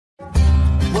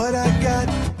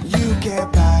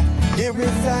can't buy. It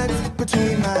resides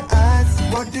between my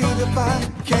eyes. Walked through the fire,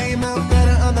 came out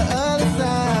better on the other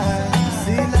side.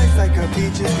 See, life's like a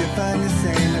beach if you find the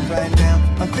sand. And right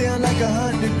now, I feel like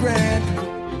 100 grand.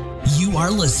 You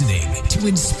are listening to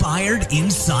Inspired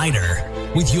Insider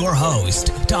with your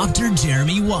host, Dr.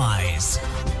 Jeremy Wise.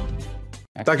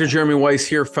 Dr. Jeremy Weiss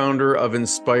here, founder of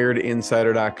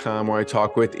InspiredInsider.com, where I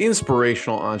talk with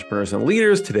inspirational entrepreneurs and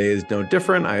leaders. Today is no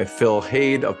different. I have Phil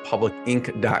Haid of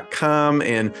PublicInc.com.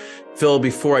 And Phil,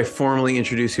 before I formally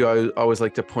introduce you, I always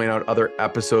like to point out other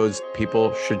episodes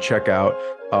people should check out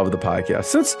of the podcast.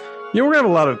 Since, we're going to have a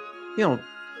lot of,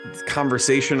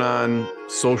 conversation on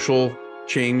social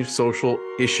change, social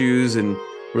issues, and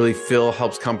really Phil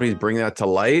helps companies bring that to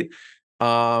light.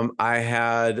 I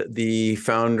had the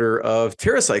founder of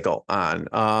TerraCycle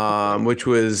on, which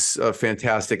was a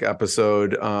fantastic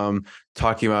episode,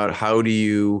 talking about how do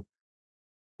you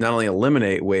not only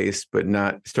eliminate waste, but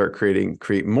not start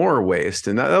create more waste.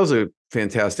 And that was a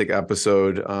fantastic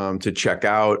episode to check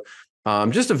out.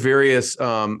 Just a various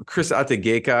Chris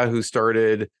Ategeka, who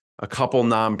started a couple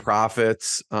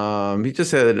nonprofits. He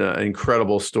just had an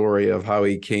incredible story of how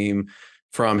he came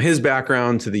from his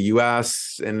background to the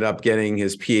US, ended up getting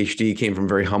his PhD, came from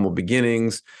very humble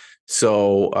beginnings.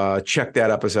 So check that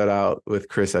episode out with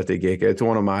Chris Ategeka. It's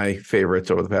one of my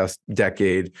favorites over the past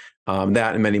decade.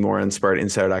 That and many more on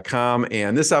InspiredInsider.com.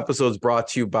 And this episode is brought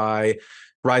to you by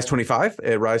Rise 25.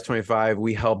 At Rise 25,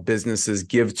 we help businesses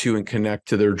give to and connect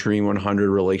to their Dream 100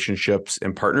 relationships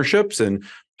and partnerships. And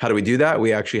how do we do that?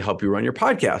 We actually help you run your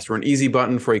podcast. We're an easy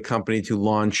button for a company to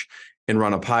launch and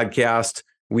run a podcast.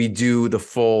 We do the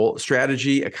full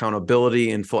strategy,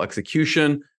 accountability, and full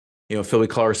execution. Phil, we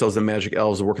call ourselves the magic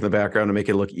elves that work in the background to make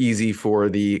it look easy for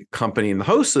the company and the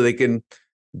host so they can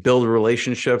build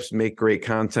relationships, make great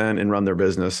content, and run their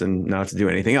business and not have to do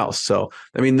anything else. So,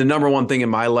 the number one thing in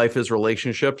my life is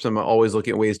relationships. I'm always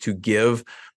looking at ways to give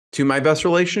to my best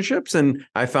relationships. And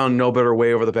I found no better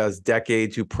way over the past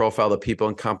decade to profile the people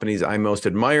and companies I most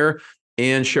admire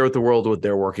and share with the world what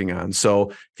they're working on. So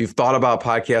if you've thought about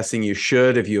podcasting, you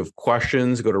should. If you have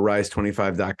questions, go to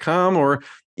rise25.com or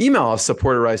email us,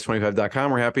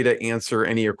 support@rise25.com. We're happy to answer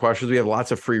any of your questions. We have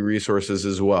lots of free resources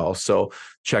as well. So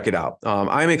check it out.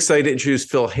 I'm excited to introduce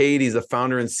Phil Haid. He's the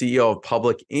founder and CEO of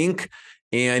Public Inc.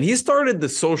 And he started the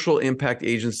social impact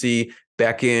agency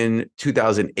back in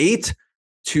 2008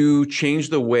 to change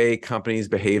the way companies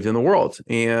behaved in the world.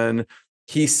 And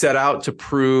he set out to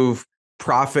prove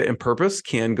profit and purpose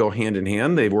can go hand in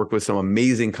hand. They've worked with some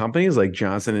amazing companies like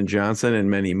Johnson & Johnson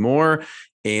and many more.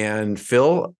 And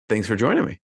Phil, thanks for joining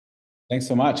me. Thanks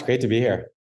so much. Great to be here.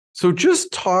 So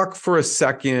just talk for a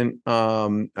second.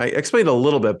 I explained a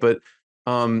little bit, but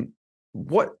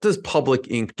what does Public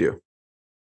Inc. do?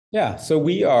 Yeah, so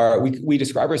we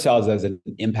describe ourselves as an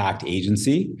impact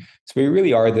agency. So we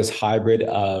really are this hybrid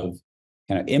of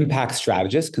kind of impact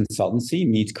strategist consultancy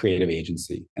meets creative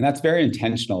agency. And that's very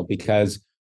intentional because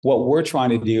what we're trying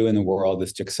to do in the world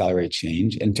is to accelerate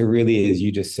change and to really, as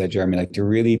you just said, Jeremy, to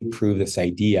really prove this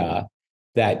idea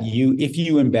that if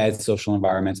you embed social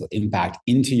environmental impact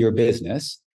into your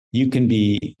business, you can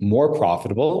be more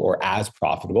profitable or as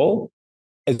profitable,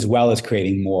 as well as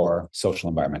creating more social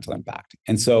environmental impact.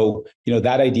 And so,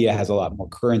 that idea has a lot more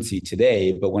currency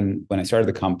today. But when I started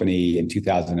the company in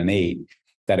 2008,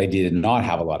 that idea did not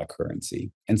have a lot of currency.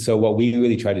 And so what we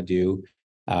really try to do,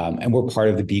 and we're part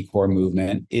of the B Corp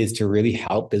movement, is to really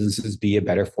help businesses be a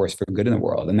better force for good in the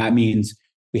world. And that means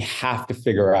we have to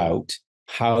figure out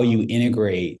how you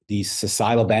integrate the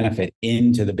societal benefit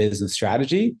into the business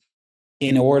strategy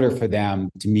in order for them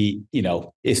to meet,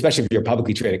 especially if you're a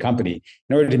publicly traded company,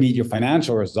 in order to meet your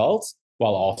financial results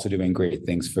while also doing great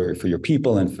things for your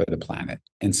people and for the planet.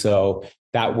 And so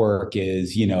that work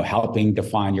is, helping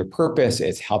define your purpose.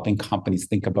 It's helping companies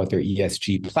think about their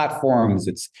ESG platforms.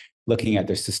 It's looking at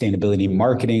their sustainability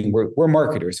marketing. We're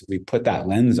marketers. We put that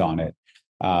lens on it.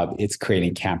 It's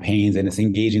creating campaigns and it's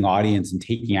engaging audience and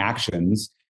taking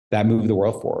actions that move the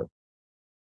world forward.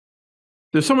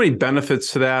 There's so many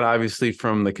benefits to that, obviously,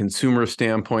 from the consumer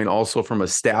standpoint, also from a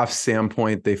staff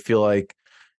standpoint. They feel like,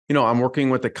 I'm working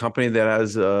with a company that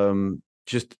has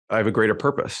I have a greater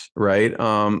purpose, right?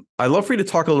 I'd love for you to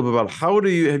talk a little bit about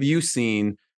have you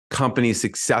seen companies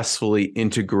successfully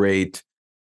integrate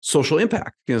social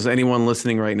impact? Because anyone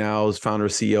listening right now is founder,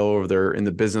 CEO, or they're in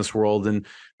the business world, and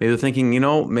maybe they're thinking,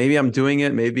 maybe I'm doing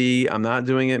it, maybe I'm not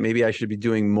doing it, maybe I should be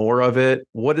doing more of it.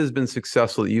 What has been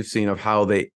successful that you've seen of how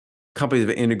companies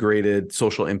have integrated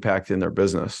social impact in their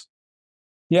business?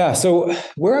 Yeah. So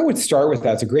where I would start with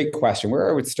that's a great question. Where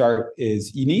I would start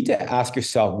is you need to ask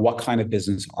yourself, what kind of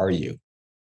business are you?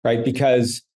 Right?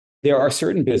 Because there are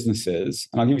certain businesses,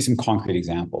 and I'll give you some concrete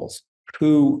examples,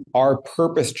 who are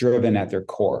purpose-driven at their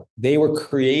core. They were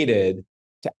created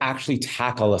to actually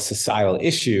tackle a societal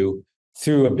issue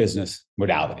through a business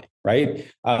modality, right?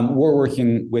 We're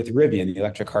working with Rivian, the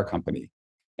electric car company.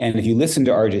 And if you listen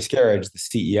to RJ Scarridge, the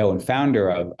CEO and founder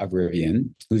of Rivian,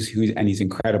 and he's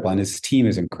incredible, and his team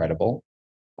is incredible.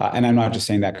 And I'm not just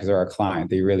saying that because they're our client.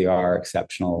 They really are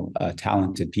exceptional,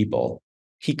 talented people.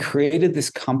 He created this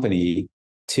company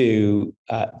before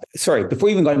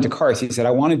he even got into cars, he said,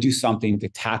 I want to do something to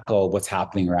tackle what's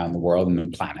happening around the world and the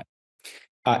planet.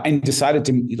 And decided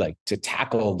to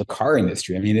tackle the car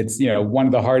industry. I mean, it's one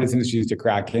of the hardest industries to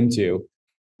crack into.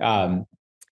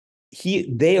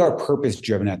 They are purpose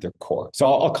driven at their core. So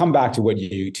I'll come back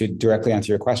to directly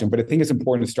answer your question, but I think it's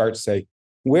important to start to say,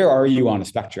 where are you on a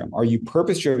spectrum? Are you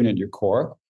purpose driven at your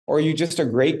core, or are you just a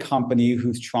great company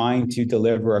who's trying to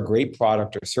deliver a great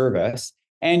product or service,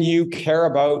 and you care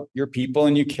about your people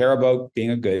and you care about being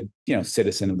a good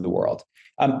citizen of the world?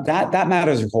 That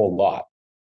matters a whole lot.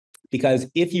 Because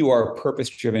if you are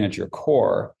purpose-driven at your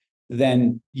core,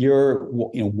 then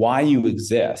why you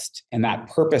exist and that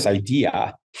purpose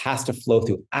idea has to flow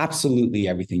through absolutely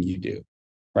everything you do,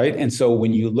 right? And so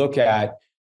when you look at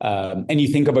and you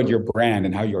think about your brand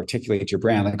and how you articulate your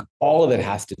brand, like all of it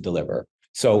has to deliver.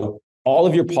 So all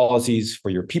of your policies for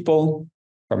your people,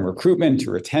 from recruitment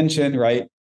to retention, right?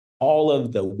 All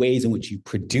of the ways in which you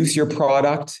produce your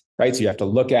product, right? So you have to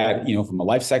look at from a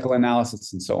life cycle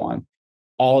analysis and so on.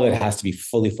 All of it has to be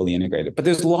fully integrated. But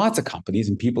there's lots of companies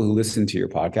and people who listen to your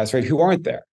podcast, right, who aren't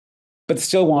there, but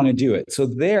still want to do it. So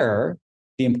the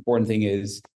important thing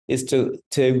is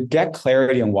to get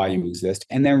clarity on why you exist,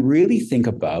 and then really think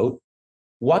about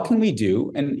what can we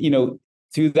do, and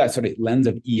through that sort of lens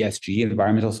of ESG,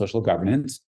 environmental social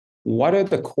governance, what are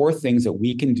the core things that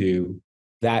we can do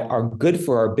that are good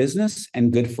for our business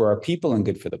and good for our people and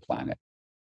good for the planet,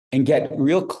 and get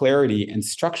real clarity and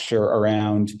structure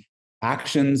around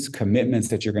actions, commitments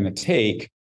that you're going to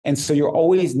take. And so you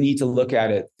always need to look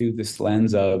at it through this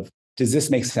lens of, does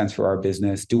this make sense for our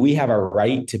business? Do we have a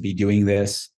right to be doing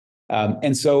this?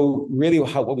 And so really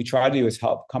what we try to do is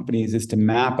help companies is to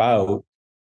map out,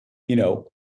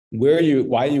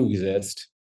 why you exist,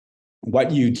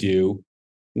 what you do,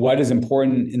 what is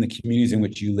important in the communities in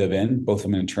which you live in, both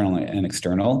from an internal and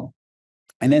external,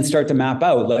 and then start to map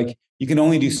out, like, you can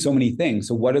only do so many things.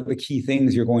 So what are the key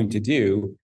things you're going to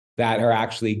do that are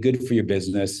actually good for your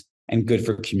business and good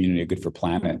for community, good for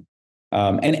planet?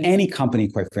 And any company,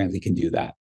 quite frankly, can do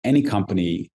that. Any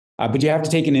company, but you have to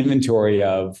take an inventory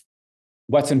of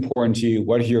what's important to you,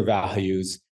 what are your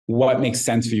values, what makes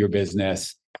sense for your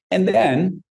business. And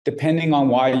then depending on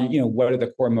why, what are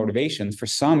the core motivations? For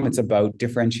some, it's about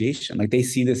differentiation. Like, they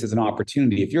see this as an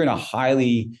opportunity. If you're in a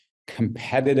highly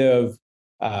competitive,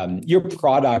 your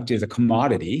product is a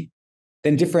commodity,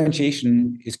 then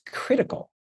differentiation is critical.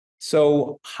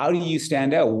 So how do you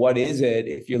stand out? What is it,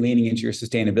 if you're leaning into your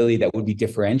sustainability, that would be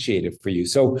differentiated for you?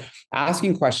 So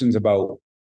asking questions about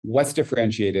what's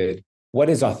differentiated, what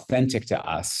is authentic to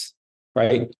us,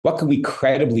 right? What can we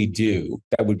credibly do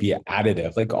that would be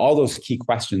additive? Like, all those key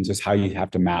questions is how you have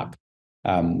to map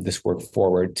this work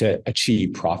forward to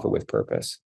achieve profit with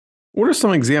purpose. What are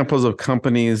some examples of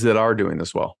companies that are doing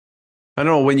this well? I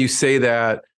don't know, when you say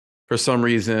that, for some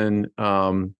reason,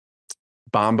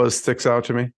 Bombas sticks out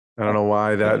to me. I don't know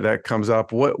why that comes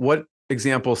up. What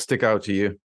examples stick out to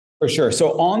you? For sure.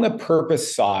 So on the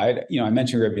purpose side, I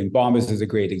mentioned Rivian. Bombas is a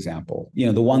great example.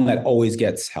 The one that always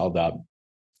gets held up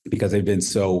because they've been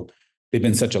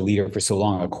such a leader for so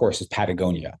long, of course, is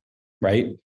Patagonia, right?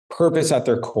 Purpose at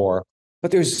their core.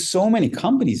 But there's so many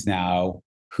companies now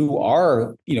who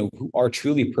are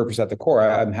truly purpose at the core.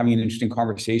 I'm having an interesting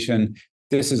conversation.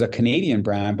 This is a Canadian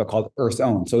brand, but called Earth's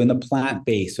Own. So in the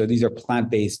plant-based, so these are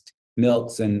plant-based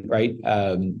milks and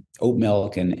oat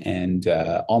milk and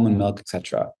almond milk,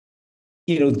 etc.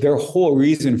 Their whole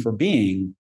reason for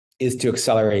being is to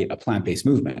accelerate a plant-based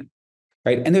movement,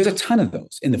 right? And there's a ton of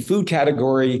those in the food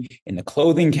category, in the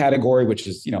clothing category, which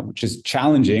is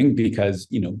challenging because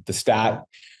the stat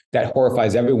that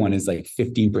horrifies everyone is like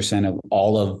 15% of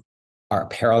all of our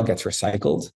apparel gets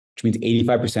recycled, which means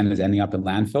 85% is ending up in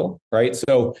landfill, right?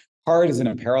 So hard as an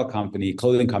apparel company,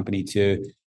 clothing company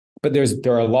but there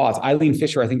are laws. Eileen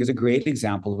Fisher, I think, is a great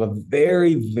example of a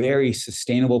very, very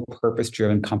sustainable,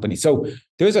 purpose-driven company. So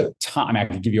there's a ton. I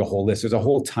could give you a whole list. There's a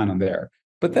whole ton on there.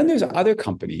 But then there's other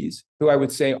companies who I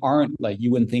would say aren't, like, you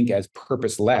wouldn't think as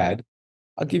purpose-led.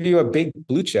 I'll give you a big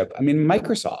blue chip. I mean,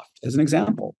 Microsoft, as an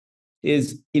example,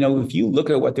 is, if you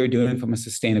look at what they're doing from a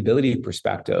sustainability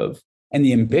perspective and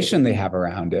the ambition they have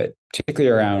around it, particularly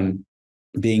around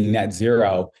being net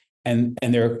zero, and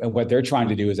what they're trying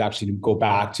to do is actually go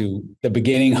back to the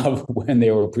beginning of when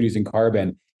they were producing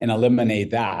carbon and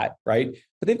eliminate that, right?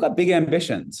 But they've got big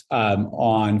ambitions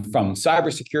on from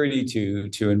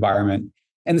cybersecurity to environment,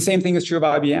 and the same thing is true of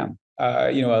IBM.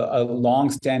 A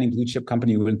long-standing blue chip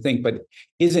company, you wouldn't think, but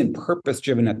isn't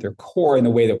purpose-driven at their core in the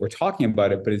way that we're talking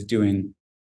about it, but is doing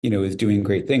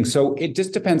great things. So it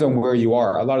just depends on where you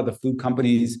are. A lot of the food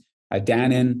companies,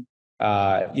 Danone,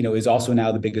 is also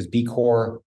now the biggest B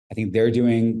Corp. I think they're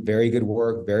doing very good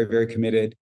work, very, very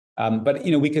committed. But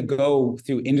we could go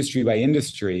through industry by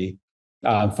industry,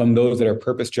 from those that are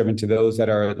purpose-driven to those that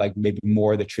are like maybe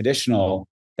more the traditional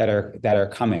that are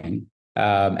coming,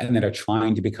 and that are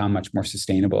trying to become much more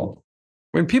sustainable.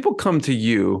 When people come to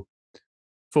you,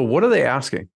 Phil, what are they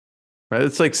asking? Right?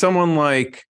 It's like someone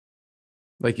like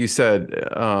you said,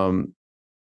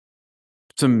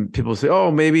 some people say,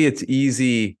 oh, maybe it's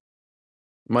easy.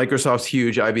 Microsoft's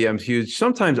huge, IBM's huge.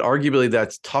 Sometimes arguably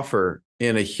that's tougher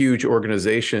in a huge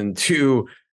organization to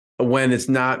when it's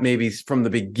not maybe from the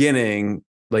beginning,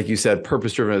 like you said,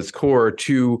 purpose-driven at its core,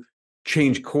 to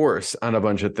change course on a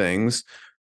bunch of things.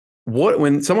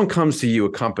 When someone comes to you,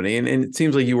 a company, and it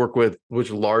seems like you work with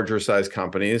larger size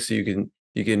companies, so you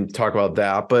can talk about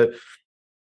that, but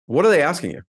what are they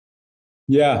asking you?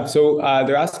 Yeah, so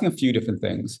they're asking a few different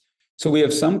things. So we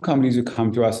have some companies who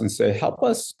come to us and say, help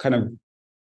us kind of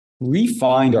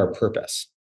refine our purpose.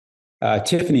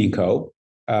 Tiffany & Co.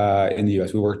 In the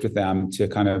US, we worked with them to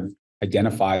kind of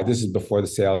identify, this is before the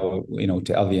sale,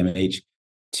 to LVMH,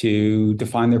 to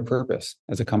define their purpose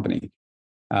as a company.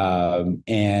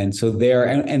 And so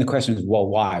and the question is, well,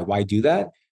 why? Why do that?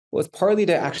 Well, it's partly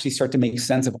to actually start to make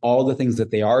sense of all the things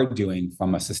that they are doing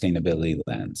from a sustainability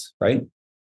lens, right?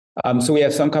 So we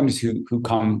have some companies who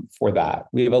come for that.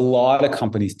 We have a lot of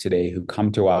companies today who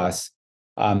come to us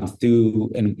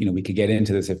through, and we could get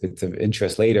into this if it's of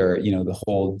interest later, the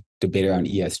whole debate around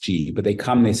ESG. But they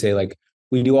come, they say, like,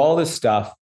 we do all this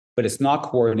stuff, but it's not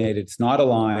coordinated, it's not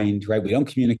aligned, right? We don't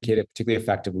communicate it particularly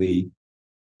effectively,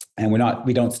 and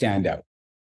we don't stand out.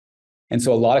 And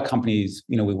so a lot of companies,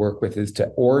 we work with is to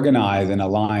organize and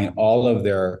align all of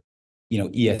their,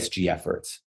 ESG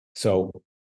efforts. So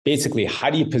basically, how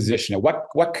do you position it?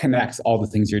 What connects all the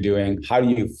things you're doing? How do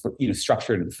you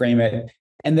structure it and frame it?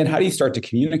 And then how do you start to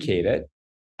communicate it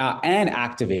and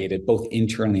activate it both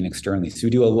internally and externally? So we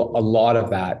do a lot of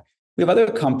that. We have other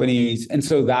companies, and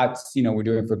so that's we're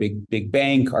doing it for big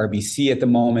bank, RBC at the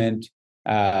moment,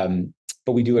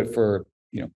 but we do it for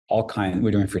all kinds.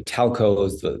 We're doing it for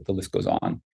telcos. The list goes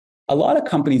on. A lot of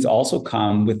companies also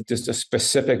come with just a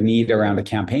specific need around a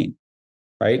campaign,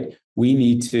 right? We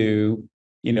need to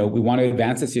we want to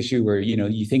advance this issue where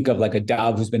you think of like a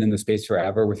Dove who's been in the space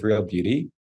forever with Real Beauty.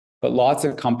 But lots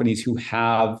of companies who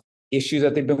have issues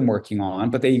that they've been working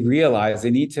on, but they realize they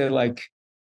need to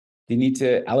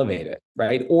elevate it,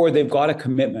 right? Or they've got a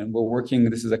commitment.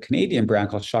 This is a Canadian brand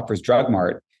called Shoppers Drug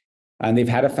Mart, and they've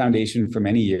had a foundation for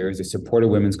many years. They supported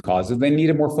women's causes. They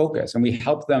needed more focus. And we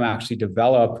helped them actually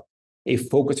develop a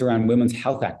focus around women's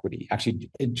health equity, actually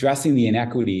addressing the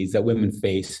inequities that women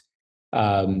face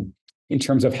in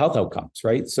terms of health outcomes,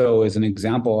 right? So as an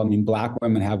example, Black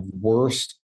women have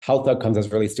worse health outcomes as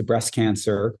it relates to breast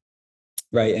cancer,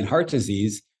 right, and heart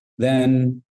disease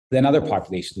than other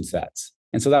population sets.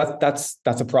 And so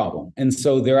that's a problem. And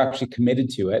so they're actually committed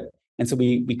to it. And so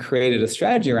we created a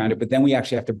strategy around it, but then we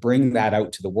actually have to bring that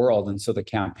out to the world. And so the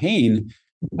campaign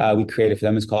we created for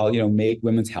them is called, Make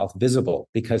Women's Health Visible,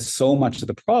 because so much of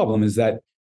the problem is that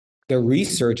the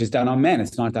research is done on men.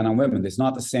 It's not done on women. There's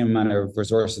not the same amount of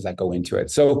resources that go into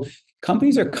it. So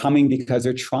companies are coming because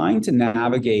they're trying to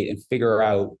navigate and figure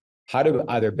out how to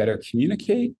either better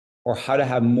communicate or how to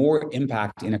have more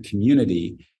impact in a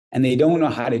community. And they don't know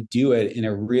how to do it in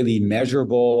a really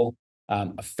measurable,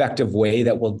 effective way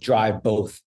that will drive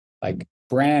both like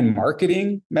brand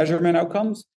marketing measurement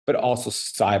outcomes, but also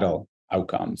societal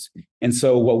outcomes. And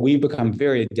so what we've become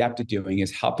very adept at doing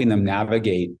is helping them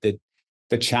navigate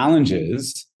the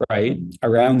challenges, right,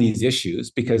 around these issues,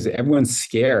 because everyone's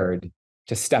scared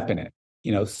to step in it.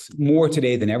 More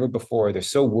today than ever before. They're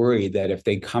so worried that if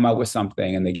they come out with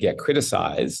something and they get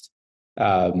criticized,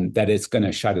 that it's going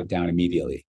to shut it down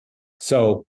immediately.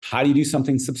 So how do you do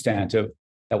something substantive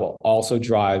that will also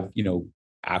drive,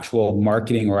 actual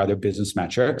marketing or other business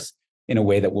metrics in a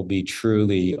way that will be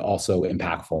truly also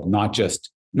impactful, not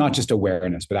just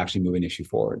awareness, but actually move an issue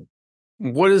forward?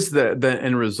 What is the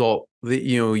end result?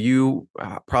 You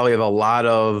probably have a lot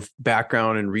of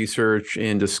background in research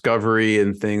and discovery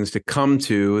and things to come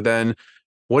to. Then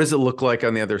what does it look like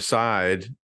on the other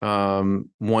side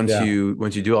once you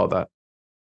do all that?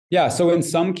 Yeah. So in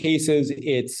some cases,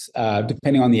 it's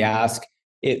depending on the ask,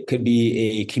 it could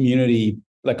be a community,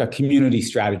 like a community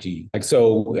strategy. Like,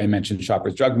 so I mentioned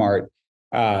Shoppers Drug Mart.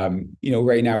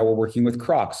 Right now we're working with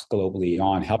Crocs globally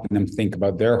on helping them think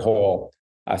about their whole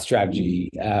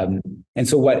strategy. And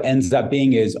so what ends up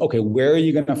being is, okay, where are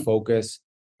you going to focus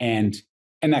and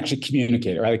actually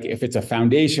communicate, right? Like if it's a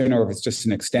foundation or if it's just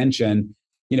an extension,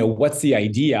 what's the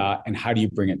idea and how do you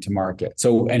bring it to market?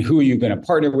 So, and who are you going to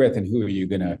partner with and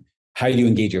how do you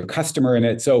engage your customer in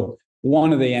it? So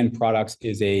one of the end products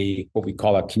is what we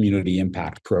call a community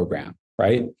impact program,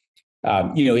 right?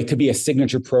 It could be a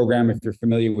signature program. If you're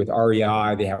familiar with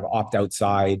REI, they have opt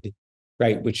outside,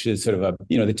 right? Which is sort of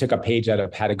they took a page out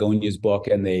of Patagonia's book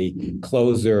and they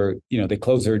close their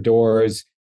doors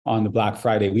on the Black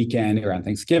Friday weekend or on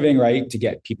Thanksgiving, right? To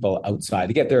get people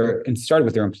outside, and started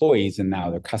with their employees and now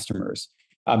their customers.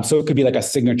 So it could be like a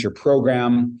signature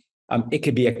program. It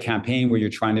could be a campaign where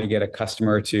you're trying to get a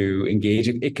customer to engage.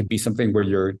 It could be something where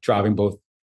you're driving both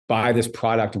buy this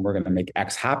product and we're going to make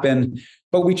X happen.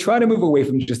 But we try to move away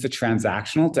from just the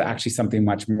transactional to actually something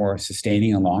much more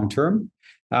sustaining and long-term.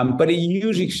 But it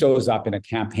usually shows up in a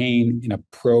campaign, in a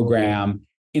program,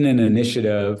 in an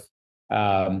initiative.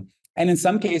 And in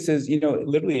some cases,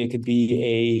 literally it could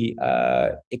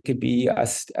be a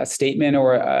statement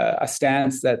or a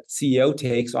stance that CEO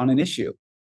takes on an issue,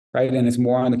 right? And it's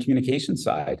more on the communication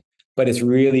side, but it's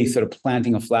really sort of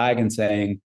planting a flag and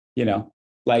saying,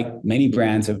 like many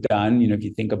brands have done, if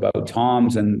you think about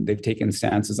Tom's and they've taken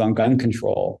stances on gun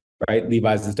control, right?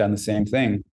 Levi's has done the same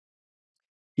thing.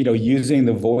 Using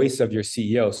the voice of your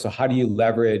CEO. So how do you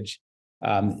leverage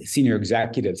senior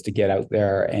executives to get out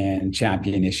there and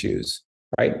champion issues,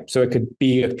 right? So it could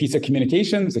be a piece of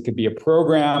communications, it could be a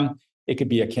program, it could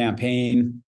be a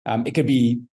campaign, it could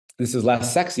be, this is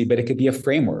less sexy, but it could be a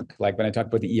framework. Like when I talk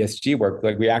about the ESG work,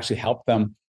 like we actually help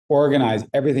them organize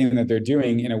everything that they're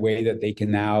doing in a way that they can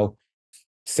now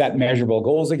set measurable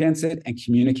goals against it and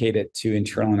communicate it to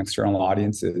internal and external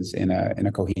audiences in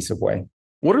a cohesive way.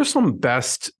 What are some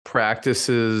best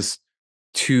practices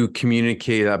to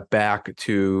communicate that back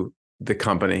to the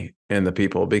company and the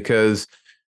people? Because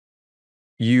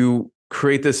you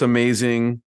create this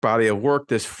amazing body of work,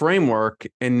 this framework,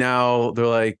 and now they're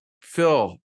like,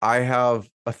 Phil, I have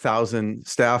 1,000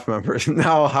 staff members.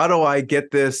 Now, how do I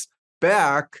get this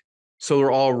back so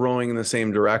we're all rowing in the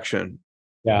same direction?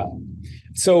 Yeah.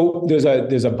 So there's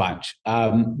a bunch.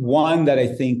 One that I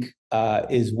think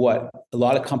is what a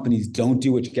lot of companies don't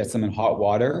do, which gets them in hot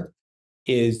water,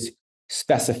 is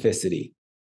specificity.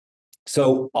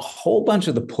 So a whole bunch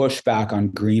of the pushback on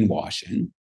greenwashing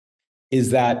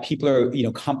is that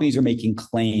companies are making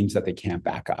claims that they can't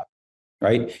back up,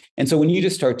 right? And so when you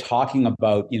just start talking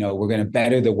about, we're going to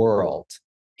better the world,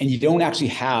 and you don't actually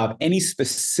have any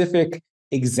specific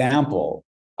example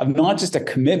of not just a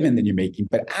commitment that you're making,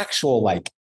 but actual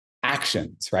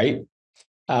actions, right?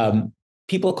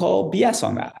 People call BS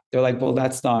on that. They're like, well,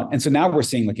 that's not. And so now we're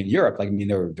seeing in Europe,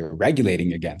 they're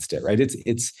regulating against it, right?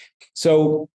 It's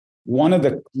so one of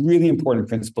the really important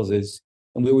principles is,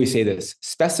 and we always say this,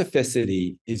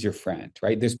 specificity is your friend,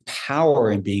 right? There's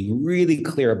power in being really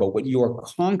clear about what you are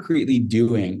concretely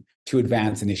doing to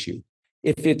advance an issue.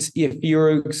 If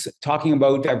you're talking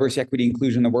about diversity, equity,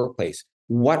 inclusion in the workplace,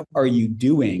 what are you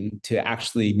doing to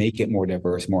actually make it more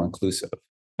diverse, more inclusive,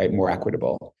 right? More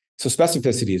equitable. So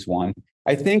specificity is one.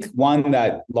 I think one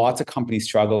that lots of companies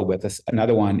struggle with,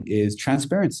 another one is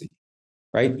transparency,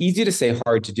 right? Easy to say,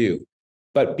 hard to do.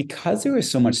 But because there is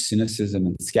so much cynicism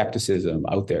and skepticism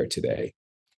out there today,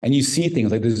 and you see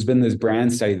things like there's been this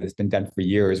brand study that's been done for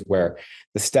years where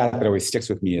the stat that always sticks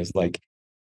with me is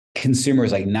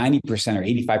consumers, 90%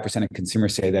 or 85% of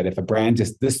consumers say that if a brand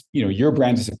your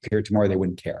brand disappeared tomorrow, they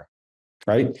wouldn't care,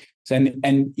 right? So,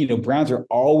 and brands are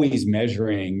always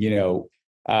measuring,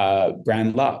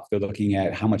 brand love. They're looking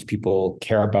at how much people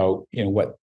care about,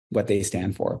 what they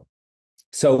stand for.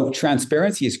 So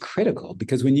transparency is critical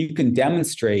because when you can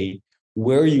demonstrate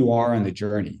where you are on the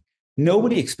journey,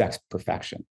 nobody expects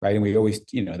perfection, right? And we always,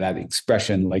 that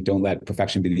expression, don't let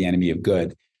perfection be the enemy of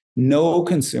good. No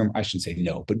consumer, I shouldn't say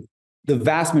no, but the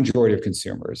vast majority of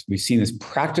consumers, we've seen this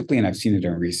practically, and I've seen it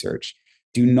in research,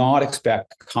 do not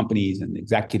expect companies and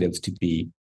executives to be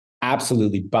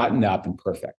absolutely buttoned up and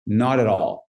perfect. Not at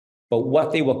all. But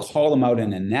what they will call them out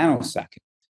in a nanosecond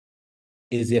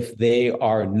is if they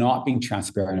are not being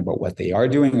transparent about what they are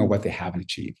doing or what they haven't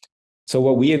achieved. So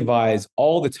what we advise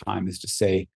all the time is to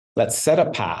say, let's set a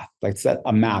path, let's set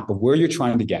a map of where you're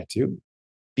trying to get to.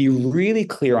 Be really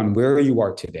clear on where you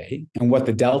are today and what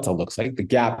the delta looks like, the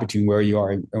gap between where you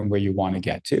are and where you want to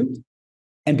get to.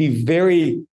 And be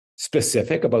very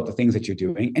specific about the things that you're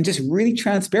doing, and just really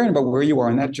transparent about where you are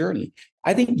on that journey.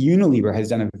 I think Unilever has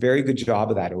done a very good job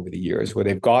of that over the years, where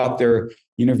they've got their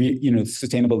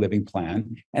sustainable living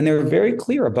plan, and they're very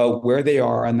clear about where they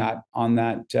are on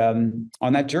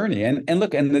that journey. And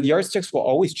look, and the yardsticks will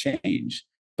always change,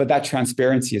 but that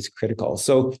transparency is critical.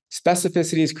 So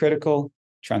specificity is critical,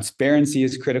 transparency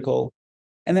is critical,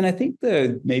 and then I think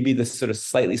maybe the sort of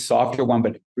slightly softer one,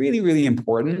 but really, really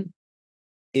important,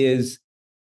 is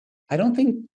I don't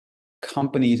think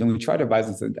companies, and we try to advise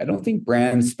this, I don't think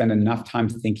brands spend enough time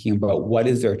thinking about what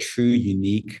is their true,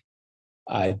 unique,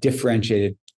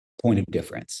 differentiated point of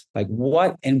difference. Like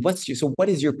what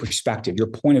is your perspective, your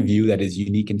point of view that is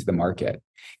unique into the market?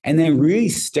 And then really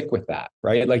stick with that,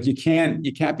 right? Like you can't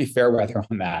be fair weather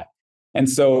on that. And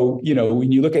so,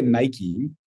 when you look at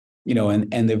Nike,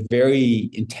 and the very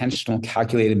intentional,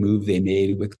 calculated move they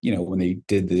made with, when they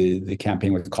did the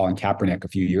campaign with Colin Kaepernick a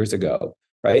few years ago,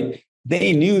 right?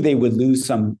 They knew they would lose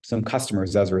some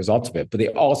customers as a result of it, but they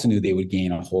also knew they would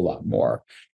gain a whole lot more.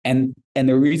 And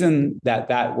the reason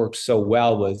that worked so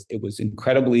well was it was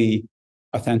incredibly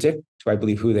authentic to, I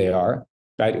believe, who they are,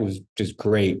 right? It was just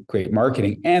great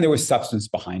marketing, and there was substance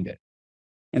behind it.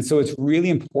 And so it's really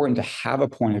important to have a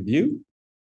point of view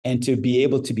and to be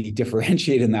able to be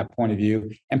differentiated in that point of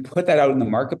view and put that out in the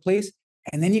marketplace.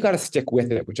 And then you got to stick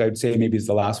with it, which I would say maybe is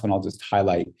the last one I'll just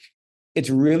highlight. It's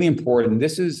really important.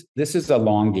 This is a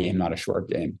long game, not a short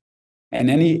game. And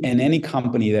any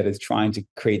company that is trying to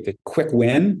create the quick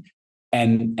win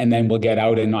and then will get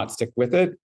out and not stick with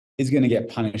it is going to get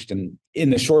punished in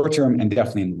the short term and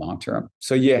definitely in the long term.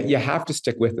 So you have to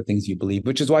stick with the things you believe,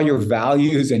 which is why your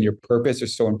values and your purpose are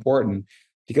so important,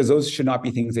 because those should not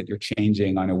be things that you're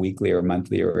changing on a weekly or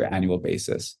monthly or annual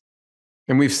basis.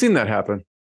 And we've seen that happen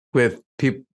with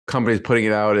companies putting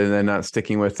it out and then not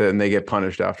sticking with it, and they get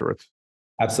punished afterwards.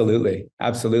 Absolutely.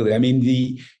 I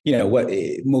mean, what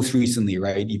most recently,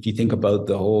 right? If you think about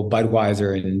the whole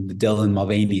Budweiser and the Dylan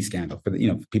Mulvaney scandal, for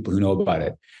people who know about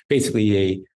it,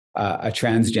 basically a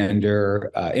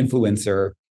transgender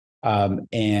influencer,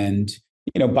 and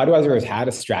Budweiser has had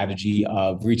a strategy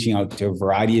of reaching out to a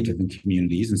variety of different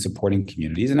communities and supporting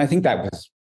communities, and I think that's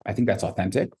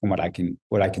authentic from what I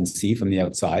can see from the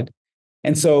outside.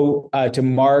 And so to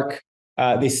mark.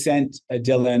 They sent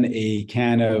Dylan a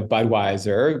can of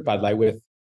Budweiser, Bud Light,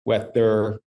 with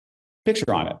their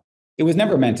picture on it. It was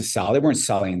never meant to sell. They weren't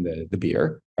selling the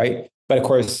beer, right? But of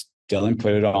course, Dylan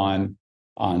put it on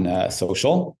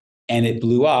social, and it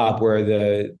blew up. Where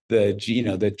the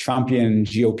Trumpian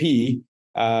GOP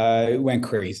went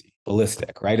crazy,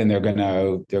 ballistic, right? And they're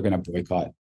gonna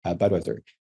boycott Budweiser.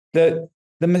 The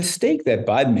mistake that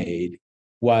Bud made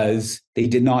was they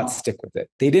did not stick with it.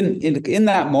 They didn't, in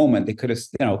that moment, they could have,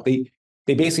 they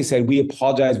basically said, we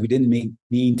apologize. We didn't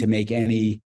mean to make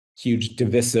any huge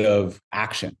divisive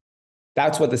action.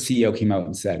 That's what the CEO came out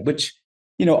and said, which,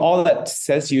 all that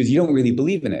says to you is you don't really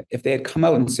believe in it. If they had come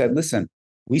out and said, listen,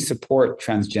 we support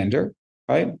transgender,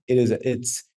 right?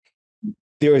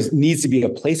 There needs to be a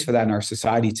place for that in our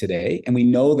society today. And we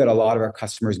know that a lot of our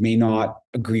customers may not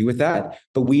agree with that,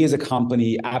 but we as a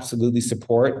company absolutely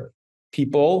support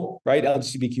people, right?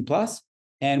 LGBTQ+,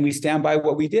 and we stand by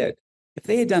what we did. If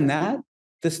they had done that,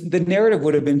 the narrative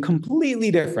would have been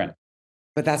completely different,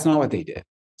 but that's not what they did.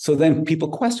 So then people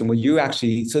question,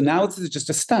 so now this is just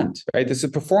a stunt, right? This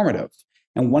is performative.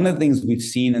 And one of the things we've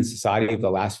seen in society over the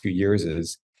last few years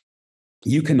is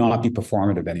you cannot be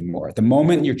performative anymore. The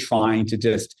moment you're trying to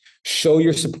just show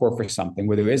your support for something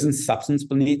where there isn't substance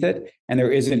beneath it and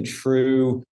there isn't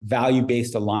true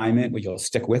value-based alignment where you'll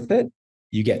stick with it,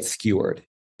 you get skewered,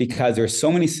 because there's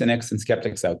so many cynics and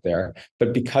skeptics out there.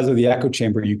 But because of the echo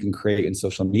chamber you can create in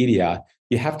social media,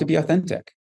 you have to be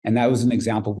authentic. And that was an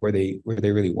example where they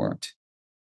really weren't.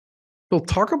 Well,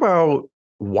 talk about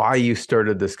why you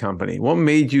started this company. What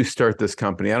made you start this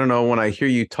company? I don't know. When I hear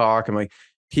you talk, I'm like,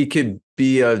 he could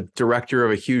be a director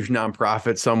of a huge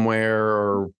nonprofit somewhere.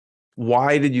 Or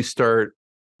why did you start?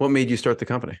 What made you start the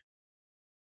company?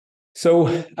 So,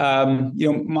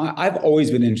 I've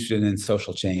always been interested in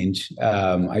social change.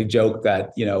 I joke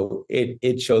that,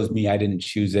 it shows me I didn't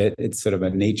choose it. It's sort of a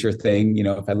nature thing.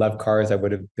 If I loved cars, I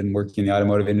would have been working in the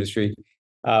automotive industry.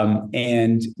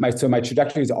 And my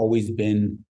trajectory has always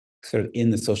been sort of in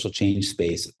the social change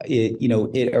space.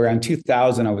 Around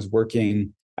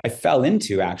 2000, I fell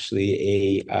into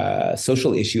actually a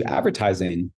social issue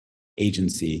advertising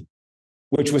agency,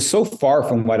 which was so far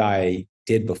from what I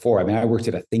did before. I mean, I worked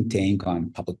at a think tank on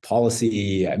public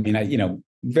policy. I mean,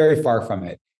 very far from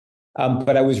it.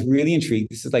 But I was really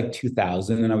intrigued. This is like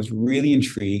 2000. And I was really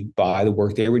intrigued by the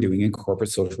work they were doing in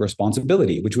corporate social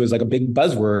responsibility, which was like a big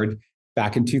buzzword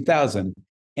back in 2000.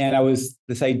 And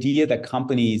this idea that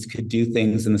companies could do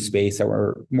things in the space that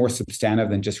were more substantive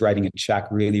than just writing a check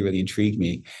really, really intrigued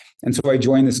me. And so I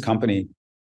joined this company.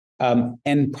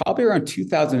 And probably around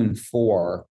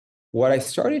 2004, what I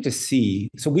started to see,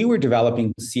 so we were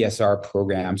developing CSR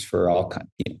programs for all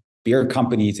beer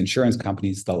companies, insurance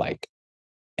companies, the like.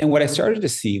 And what I started to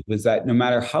see was that no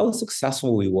matter how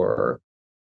successful we were,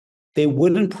 they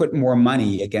wouldn't put more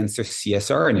money against their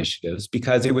CSR initiatives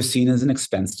because it was seen as an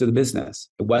expense to the business.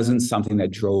 It wasn't something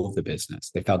that drove the business.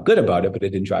 They felt good about it, but it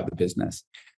didn't drive the business.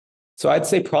 So I'd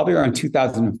say probably around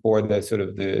 2004,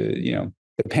 the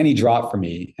penny dropped for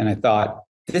me. And I thought,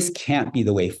 this can't be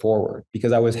the way forward,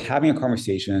 because I was having a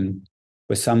conversation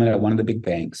with someone at one of the big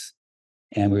banks,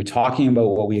 and we were talking about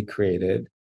what we had created.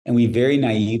 And we very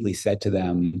naively said to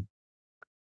them,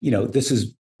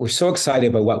 we're so excited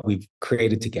about what we've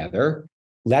created together.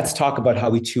 Let's talk about how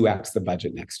we 2x the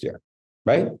budget next year,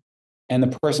 right? And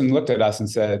the person looked at us and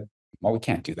said, well, we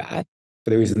can't do that for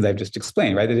the reasons I've just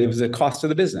explained, right? That it was a cost to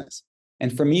the business.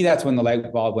 And for me, that's when the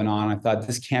light bulb went on. I thought,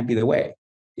 this can't be the way.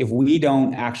 If we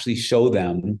don't actually show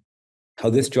them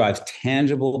how this drives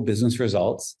tangible business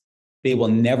results, they will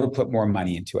never put more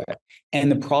money into it.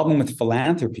 And the problem with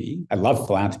philanthropy, I love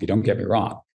philanthropy, don't get me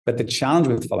wrong, but the challenge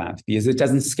with philanthropy is it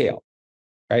doesn't scale.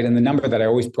 Right. And the number that I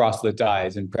always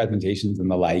proselytize in presentations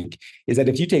and the like is that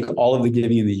if you take all of the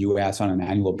giving in the US on an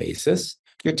annual basis,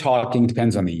 you're talking,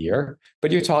 depends on the year,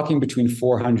 but you're talking between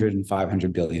 $400 and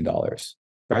 $500 billion,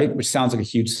 right? Which sounds like a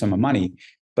huge sum of money,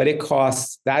 but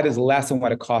that is less than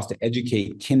what it costs to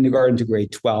educate kindergarten to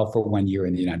grade 12 for 1 year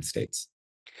in the United States.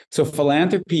 So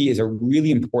philanthropy is a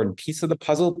really important piece of the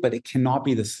puzzle, but it cannot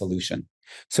be the solution.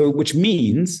 So which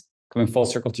means, coming full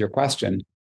circle to your question,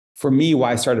 for me,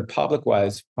 why I started Public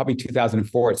was probably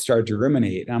 2004, it started to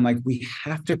ruminate. And I'm like, we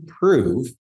have to prove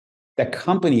that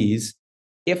companies,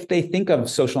 if they think of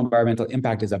social environmental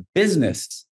impact as a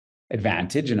business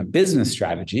advantage and a business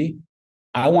strategy,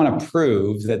 I want to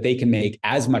prove that they can make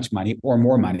as much money or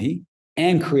more money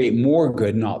and create more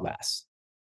good, not less.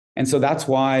 And so that's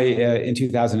why in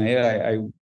 2008,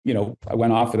 I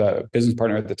went off with a business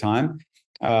partner at the time.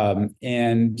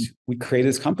 And we created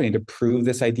this company to prove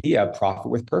this idea of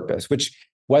profit with purpose, which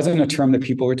wasn't a term that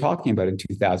people were talking about in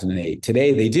 2008.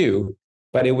 Today they do,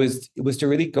 but it was to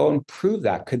really go and prove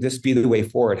that. Could this be the way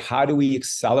forward? How do we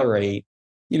accelerate?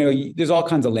 There's all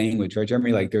kinds of language, right,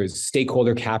 Jeremy? Like there's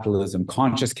stakeholder capitalism,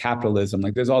 conscious capitalism,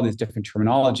 like there's all these different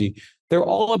terminology. They're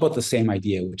all about the same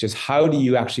idea, which is how do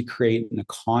you actually create an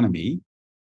economy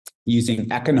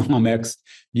using economics,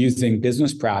 using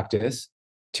business practice,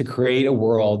 to create a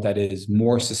world that is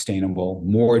more sustainable,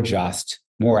 more just,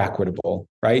 more equitable,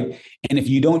 right? And if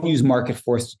you don't use market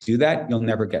force to do that, you'll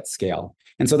never get scale.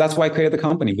 And so that's why I created the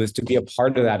company, was to be a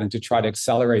part of that and to try to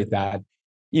accelerate that,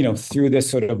 through this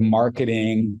sort of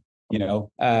marketing,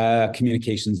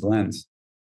 communications lens.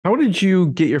 How did you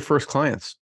get your first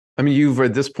clients? I mean, you've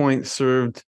at this point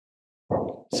served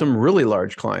some really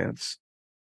large clients.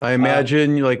 I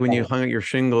imagine like when you hung out your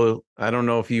shingle, I don't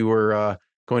know if you were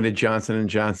going to Johnson &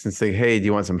 Johnson and say, hey, do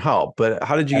you want some help? But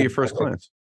how did you get your first clients?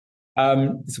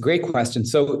 It's a great question.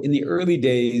 So in the early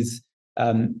days,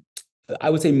 I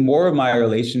would say more of my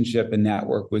relationship and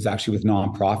network was actually with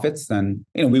nonprofits than,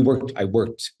 I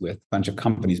worked with a bunch of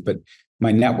companies, but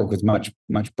my network was much,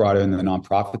 much broader in the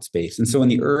nonprofit space. And so in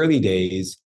the early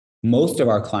days, most of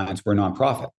our clients were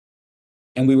nonprofit.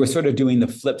 And we were sort of doing the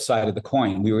flip side of the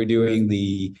coin. We were doing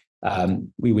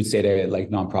we would say to like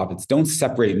nonprofits, don't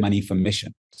separate money from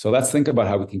mission. So let's think about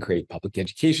how we can create public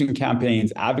education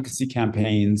campaigns, advocacy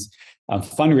campaigns,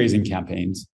 fundraising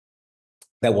campaigns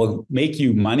that will make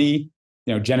you money,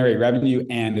 generate revenue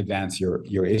and advance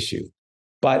your issue.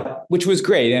 But which was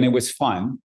great and it was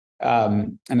fun.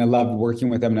 And I loved working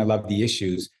with them and I loved the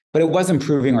issues, but it wasn't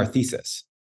proving our thesis.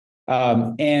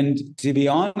 And to be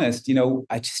honest,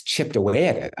 I just chipped away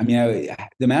at it. I mean,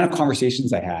 the amount of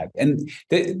conversations I had, and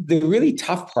the really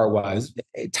tough part was,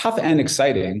 tough and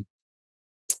exciting,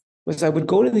 was I would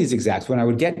go to these execs when I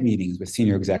would get meetings with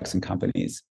senior execs and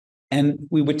companies, and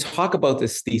we would talk about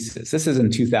this thesis. This is in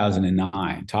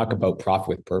 2009, talk about profit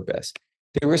with purpose.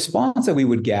 The response that we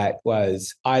would get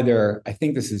was either, I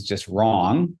think this is just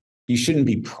wrong. You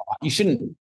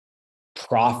shouldn't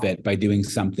profit by doing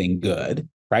something good.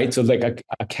 Right. So like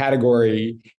a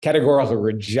categorical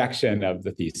rejection of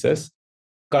the thesis.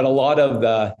 Got a lot of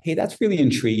the, hey, that's really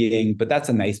intriguing, but that's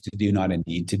a nice to do, not a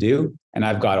need to do. And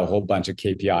I've got a whole bunch of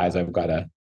KPIs I've got to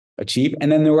achieve.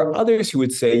 And then there were others who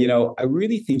would say, I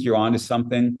really think you're onto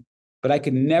something, but I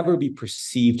could never be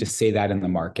perceived to say that in the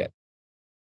market.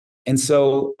 And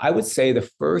so I would say the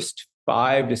first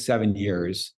 5 to 7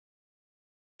 years,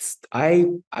 I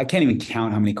can't even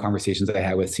count how many conversations I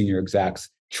had with senior execs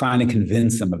trying to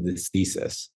convince them of this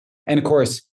thesis. And of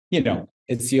course,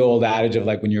 it's the old adage of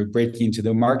like when you're breaking into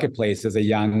the marketplace as a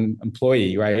young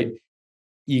employee, right?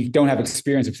 You don't have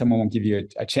experience if someone won't give you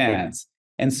a chance.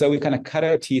 And so we kind of cut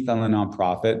our teeth on the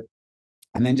nonprofit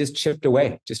and then just chipped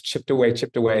away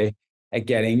at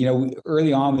getting,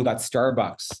 early on, we got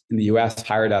Starbucks in the US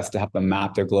hired us to help them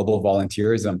map their global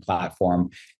volunteerism platform.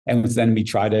 And then we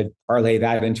tried to parlay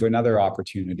that into another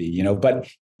opportunity, but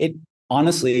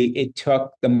it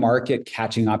took the market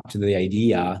catching up to the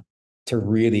idea to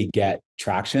really get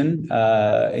traction.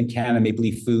 In Canada, Maple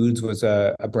Leaf Foods was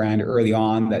a brand early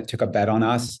on that took a bet on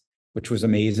us, which was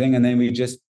amazing. And then we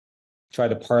just tried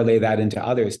to parlay that into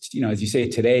others. As you say,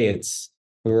 today,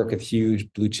 we work with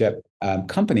huge blue chip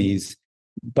companies,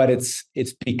 but it's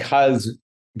because,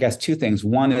 I guess, two things.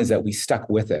 One is that we stuck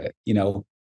with it.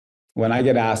 When I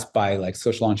get asked by like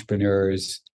social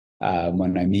entrepreneurs,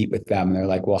 when I meet with them, they're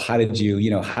like, well, how did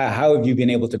you, how have you been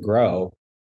able to grow?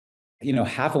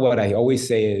 Half of what I always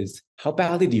say is, how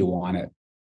badly do you want it?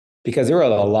 Because there were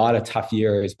a lot of tough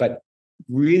years, but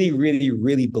really, really,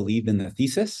 really believed in the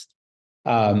thesis,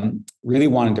 really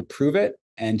wanted to prove it,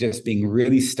 and just being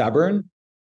really stubborn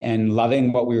and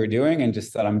loving what we were doing, and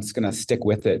just thought, I'm just going to stick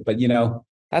with it. But,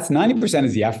 that's 90%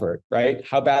 is the effort, right?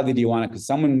 How badly do you want it? Because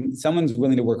someone's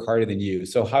willing to work harder than you.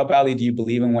 So how badly do you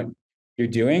believe in what you're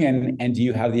doing? And do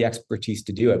you have the expertise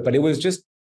to do it? But it was just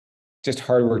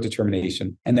hard work,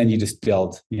 determination. And then you just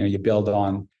build, you build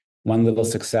on one little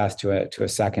success to a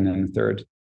second and a third.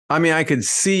 I mean, I could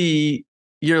see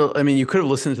you could have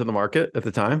listened to the market at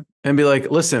the time and be like,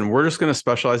 listen, we're just going to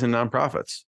specialize in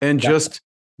nonprofits, and just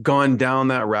gone down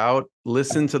that route,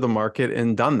 listened to the market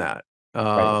and done that.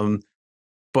 Right.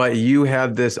 But you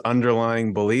had this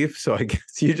underlying belief. So I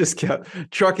guess you just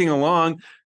kept trucking along.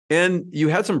 And you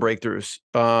had some breakthroughs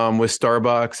with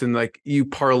Starbucks, and like you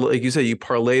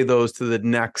parlay those to the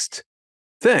next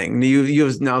thing. You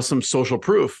have now some social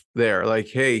proof there. Like,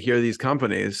 hey, here are these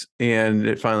companies, and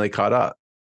it finally caught up.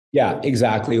 Yeah,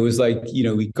 exactly. It was like,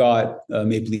 we got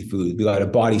Maple Leaf Food, we got a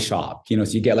Body Shop, so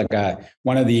you get like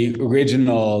one of the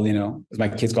original, as my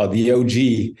kids call it, the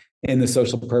OG in the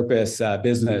social purpose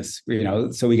business,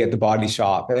 so we get the Body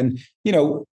Shop, and,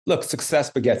 look,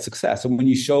 success begets success. And when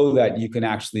you show that you can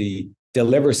actually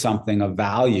deliver something of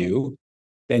value,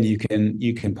 then you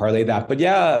can parlay that. But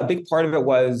yeah, a big part of it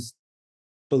was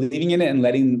believing in it and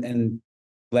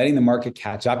letting the market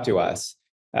catch up to us.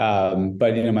 But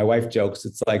my wife jokes,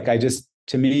 it's like,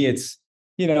 to me, it's,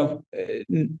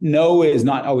 no is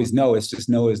not always no. It's just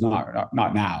no is not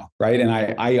now. Right. And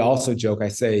I also joke, I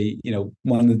say,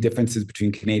 one of the differences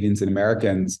between Canadians and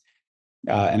Americans,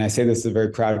 and I say this as a very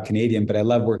proud Canadian, but I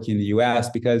love working in the US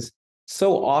because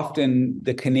so often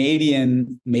the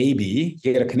Canadian maybe,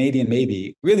 you get a Canadian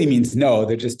maybe, really means no.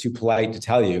 They're just too polite to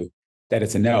tell you that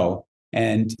it's a no.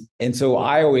 And so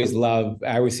I always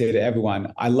say to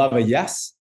everyone, I love a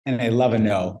yes and I love a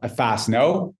no, a fast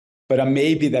no, but a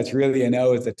maybe that's really a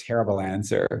no is a terrible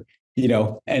answer.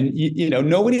 And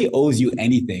nobody owes you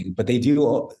anything, but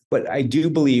I do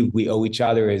believe we owe each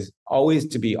other is always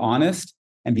to be honest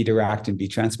and be direct and be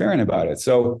transparent about it.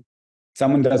 So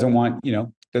someone doesn't want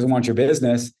your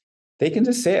business, they can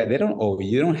just say it. They don't owe you.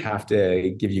 You don't have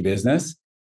to give you business,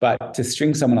 but to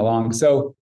string someone along.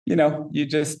 So, you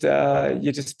just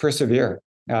persevere.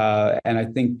 And I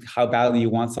think how badly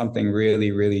you want something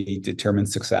really, really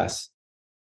determines success.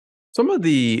 Some of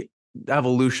the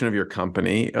evolution of your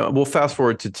company, we'll fast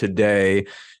forward to today,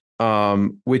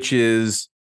 which is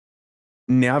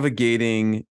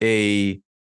navigating a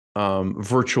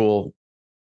virtual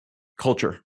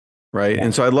culture, right? Yeah.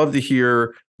 And so I'd love to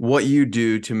hear what you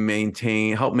do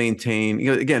to help maintain,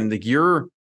 again, like your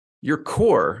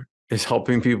core is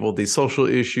helping people with these social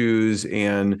issues,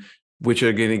 and which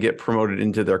are going to get promoted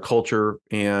into their culture.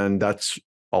 And that's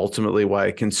ultimately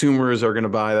why consumers are going to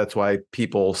buy. That's why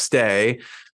people stay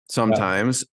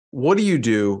sometimes. Yeah. What do you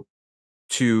do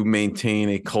to maintain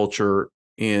a culture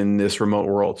in this remote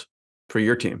world for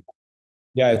your team?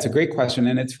 Yeah, it's a great question.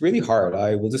 And it's really hard.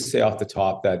 I will just say off the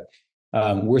top that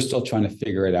we're still trying to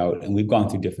figure it out. And we've gone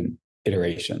through different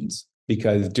iterations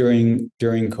because during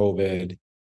COVID,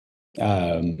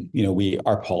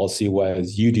 our policy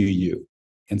was you do you.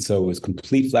 And so it was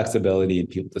complete flexibility and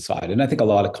people decide. And I think a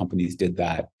lot of companies did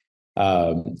that.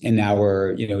 And now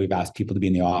we've asked people to be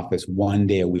in the office 1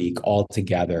 day a week all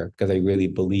together, because I really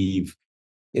believe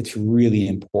it's really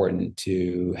important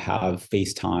to have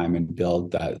FaceTime and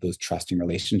build those trusting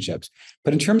relationships.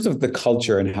 But in terms of the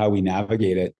culture and how we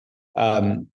navigate it,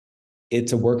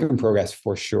 it's a work in progress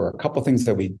for sure. A couple of things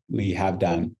that we have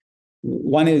done.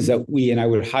 One is that and I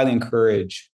would highly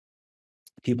encourage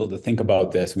people to think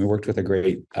about this. And we worked with a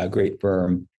great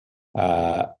firm,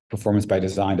 Performance by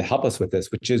Design, to help us with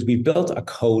this, which is we built a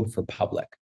code for public.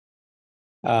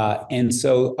 And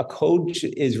so a code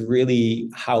is really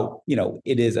how,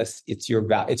 it's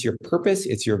your purpose,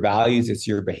 it's your values, it's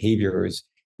your behaviors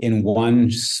in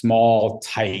one small,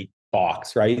 tight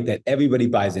box, right? That everybody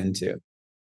buys into.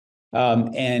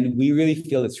 And we really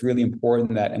feel it's really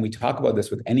important that, and we talk about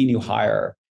this with any new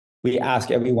hire, we ask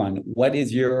everyone,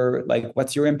 what's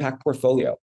your impact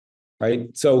portfolio, right?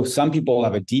 So some people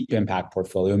have a deep impact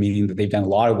portfolio, meaning that they've done a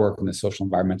lot of work in the social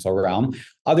environmental realm.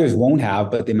 Others won't have,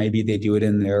 but they do it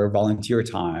in their volunteer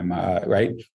time,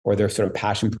 right? Or their sort of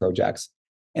passion projects.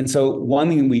 And so one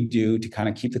thing we do to kind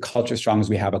of keep the culture strong is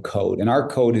we have a code. And our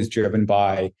code is driven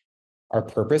by our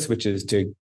purpose, which is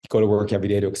to go to work every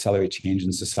day to accelerate change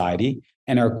in society.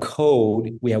 And our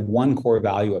code, we have one core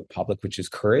value at Public, which is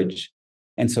courage.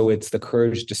 And so it's the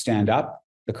courage to stand up,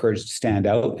 the courage to stand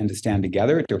out, and to stand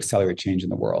together to accelerate change in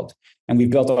the world. And we've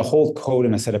built a whole code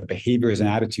and a set of behaviors and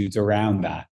attitudes around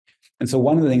that. And so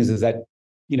one of the things is that,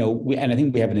 and I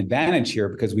think we have an advantage here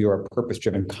because we are a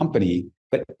purpose-driven company,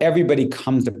 but everybody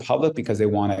comes to Public because they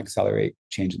want to accelerate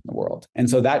change in the world. And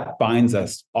so that binds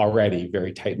us already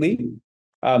very tightly.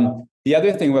 The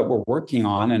other thing that we're working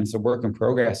on, and it's a work in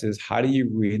progress, is how do you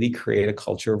really create a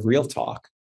culture of real talk?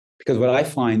 Because what I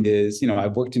find is,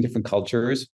 I've worked in different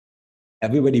cultures.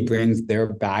 Everybody brings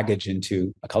their baggage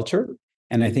into a culture.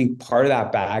 And I think part of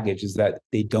that baggage is that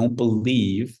they don't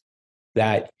believe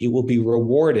that it will be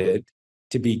rewarded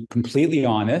to be completely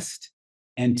honest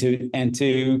and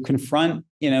to confront,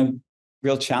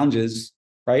 real challenges,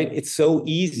 right? It's so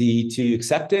easy to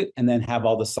accept it and then have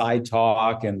all the side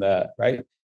talk and right?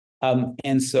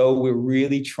 And so we're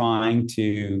really trying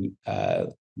to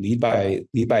lead by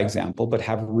example, but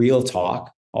have real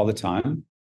talk all the time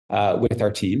with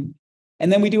our team.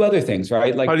 And then we do other things,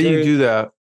 right? Like, how do you do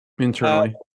that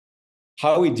internally?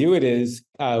 How we do it is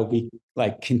we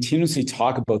continuously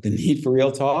talk about the need for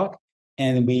real talk.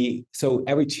 And so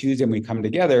every Tuesday when we come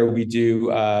together, we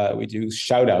do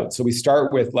shout outs. So we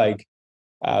start with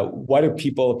what do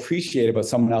people appreciate about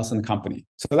someone else in the company?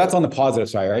 So that's on the positive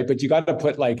side, right? But you got to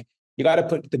put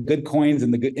the good coins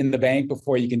in the bank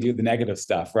before you can do the negative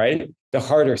stuff, right? The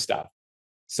harder stuff.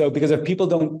 So because if people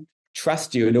don't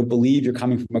trust you and don't believe you're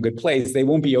coming from a good place, they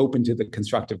won't be open to the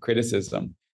constructive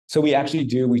criticism. So we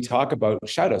talk about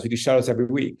shout outs. We do shout outs every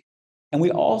week. And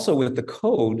we also, with the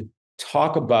code,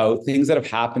 talk about things that have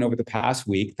happened over the past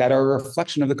week that are a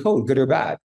reflection of the code, good or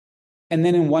bad. And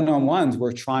then in one-on-ones,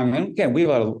 we're trying, and again,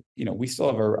 we still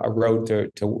have a road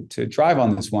to drive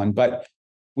on this one, but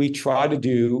we try to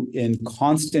do in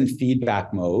constant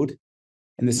feedback mode,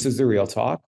 and this is the real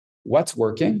talk, what's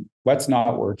working, what's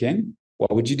not working,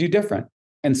 what would you do different?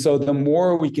 And so the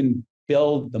more we can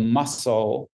build the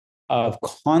muscle of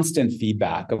constant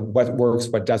feedback of what works,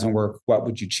 what doesn't work, what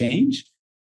would you change,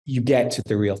 you get to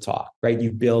the real talk, right?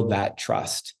 You build that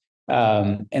trust.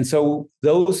 And so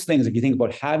those things, if you think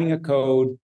about having a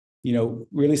code,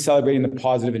 really celebrating the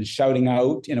positive and shouting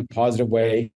out in a positive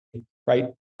way, right?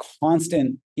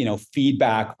 Constant,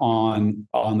 feedback on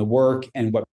the work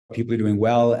and what people are doing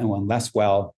well and what less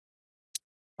well,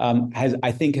 has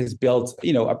built,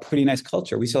 a pretty nice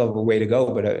culture. We still have a way to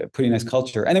go, but a pretty nice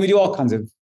culture. And then we do all kinds of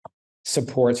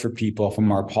supports for people,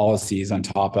 from our policies on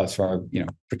top of our,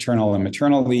 paternal and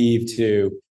maternal leave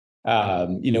to,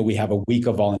 we have a week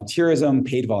of volunteerism,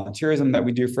 paid volunteerism that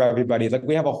we do for everybody.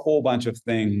 We have a whole bunch of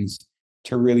things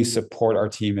to really support our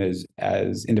team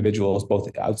as individuals, both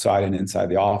outside and inside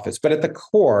the office. But at the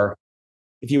core,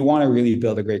 if you want to really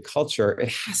build a great culture, it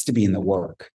has to be in the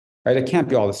work, right? It can't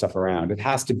be all the stuff around. It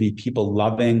has to be people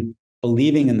loving,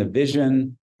 believing in the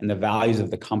vision and the values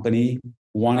of the company,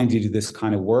 wanting to do this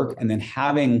kind of work, and then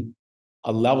having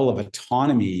a level of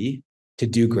autonomy to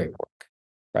do great work,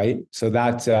 right? So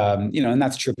that's, and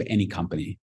that's true of any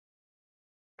company.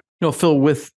 Phil,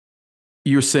 with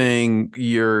you're saying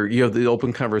you have the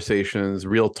open conversations,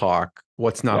 real talk,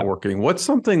 what's not working. What's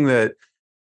something that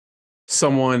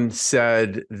someone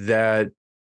said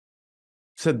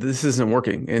this isn't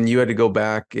working and you had to go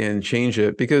back and change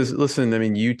it? Because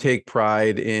listen, you take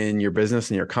pride in your business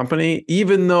and your company,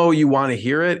 even though you want to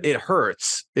hear it, it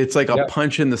hurts. It's like a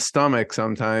punch in the stomach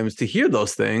sometimes to hear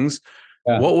those things.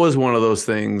 Yeah. What was one of those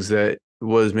things that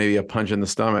was maybe a punch in the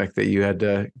stomach that you had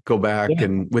to go back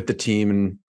and with the team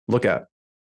and look at?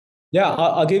 Yeah,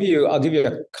 I'll give you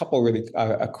a couple really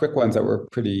quick ones that were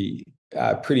pretty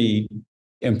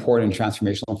important and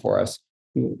transformational for us.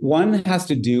 One has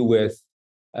to do with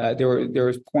there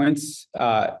was points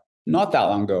not that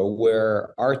long ago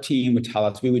where our team would tell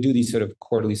us, we would do these sort of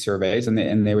quarterly surveys, and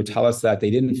they would tell us that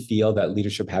they didn't feel that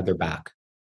leadership had their back,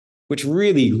 which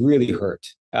really, really hurt.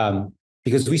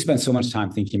 Because we spent so much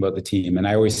time thinking about the team. And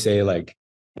I always say, like,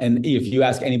 and if you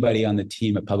ask anybody on the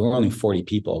team at Pub, we're only 40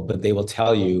 people, but they will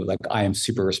tell you, like, I am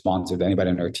super responsive to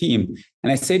anybody on our team.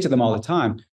 And I say to them all the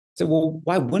time, I say, well,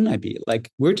 why wouldn't I be?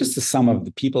 Like, we're just the sum of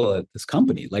the people at this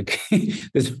company. Like,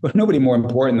 there's nobody more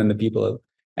important than the people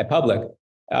at Public.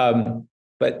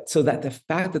 But so that the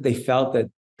fact that they felt that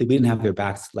they didn't have their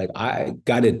backs, like, I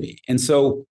gutted me. And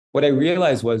so what I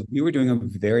realized was we were doing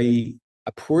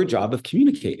a poor job of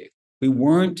communicating. We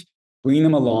weren't bringing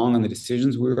them along on the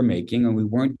decisions we were making, and we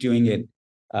weren't doing it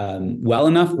well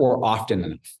enough or often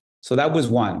enough. So that was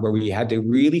one where we had to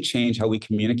really change how we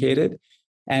communicated.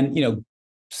 And,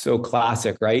 so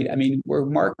classic, right? I mean, we're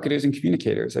marketers and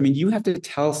communicators. I mean, you have to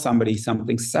tell somebody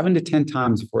something 7 to 10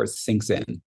 times before it sinks in.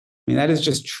 I mean, that is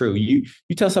just true. You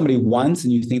tell somebody once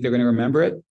and you think they're going to remember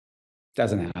it,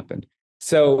 doesn't happen.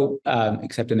 So,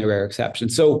 except in the rare exception.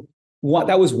 So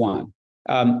that was one.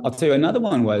 I'll tell you another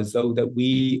one was, though, that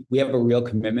we have a real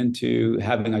commitment to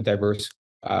having a diverse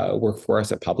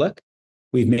workforce at Public.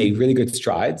 We've made really good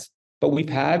strides, but we've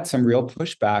had some real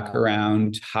pushback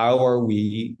around how are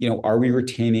we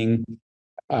retaining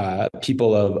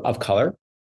people of color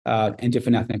and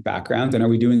different ethnic backgrounds, and are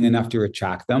we doing enough to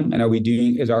attract them? And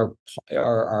is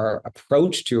our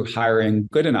approach to hiring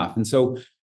good enough? And so,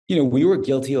 we were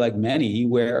guilty, like many,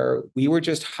 where we were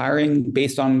just hiring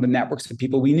based on the networks of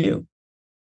people we knew.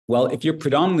 Well, if you're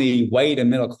predominantly white and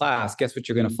middle class, guess what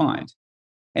you're going to find?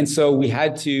 And so we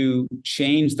had to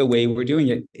change the way we're doing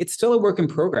it. It's still a work in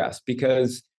progress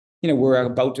because, we're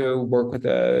about to work with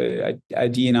a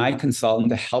D&I consultant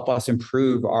to help us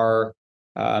improve our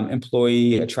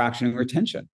employee attraction and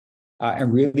retention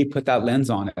and really put that lens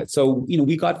on it. So,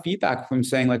 we got feedback from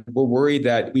saying, like, we're worried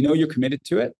that we know you're committed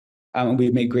to it and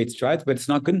we've made great strides, but it's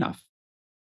not good enough.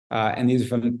 And these are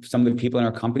from some of the people in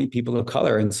our company, people of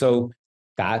color. And so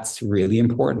that's really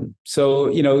important.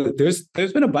 So, there's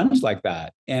been a bunch like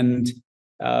that. And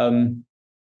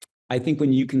I think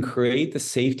when you can create the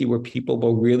safety where people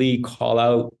will really call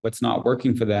out what's not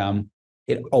working for them,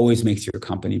 it always makes your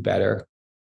company better.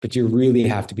 But you really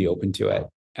have to be open to it.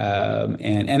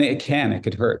 And it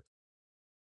could hurt.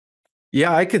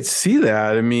 Yeah, I could see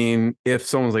that. I mean, if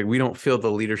someone's like, we don't feel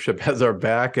the leadership has our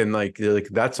back, and like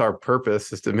that's our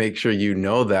purpose, is to make sure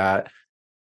that.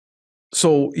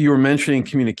 So you were mentioning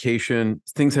communication,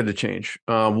 things had to change.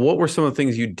 What were some of the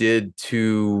things you did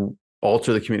to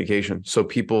alter the communication so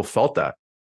people felt that?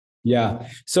 Yeah.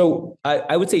 So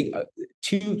I would say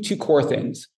two core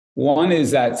things. One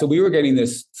is that, so we were getting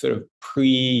this sort of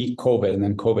pre-COVID, and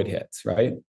then COVID hits,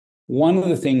 right? One of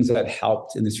the things that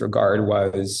helped in this regard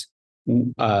was,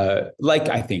 like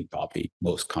I think probably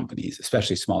most companies,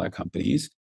 especially smaller companies,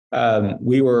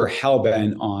 we were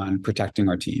hell-bent on protecting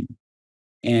our team.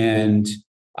 And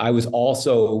I was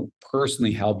also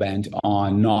personally hell-bent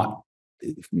on not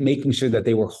making sure that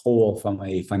they were whole from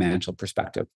a financial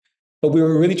perspective. But we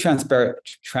were really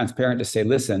transparent to say,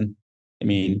 listen, I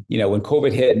mean, when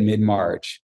COVID hit in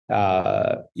mid-March,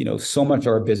 so much of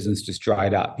our business just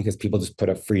dried up because people just put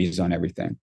a freeze on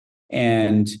everything.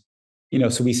 And,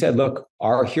 so we said, look,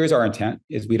 here's our intent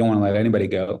is we don't want to let anybody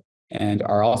go. And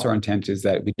our intent is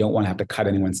that we don't want to have to cut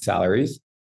anyone's salaries.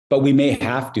 But we may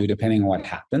have to, depending on what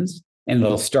happens. And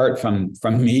it'll start from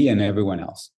me and everyone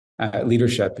else,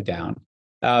 leadership down.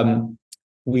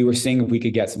 We were seeing if we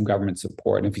could get some government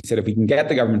support. And if we said, if we can get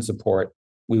the government support,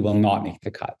 we will not make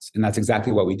the cuts. And that's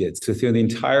exactly what we did. So through the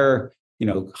entire,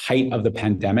 height of the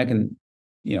pandemic and,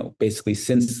 basically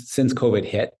since COVID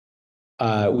hit,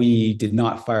 we did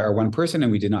not fire one person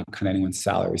and we did not cut anyone's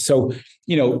salary. So,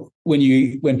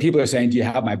 when people are saying, do you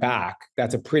have my back?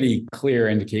 That's a pretty clear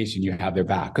indication you have their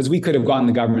back, because we could have gotten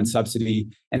the government subsidy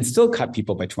and still cut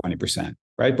people by 20%,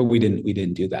 right? But we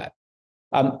didn't do that.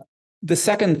 The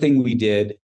second thing we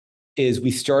did is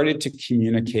we started to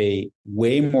communicate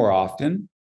way more often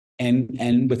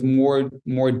and with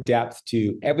more depth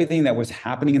to everything that was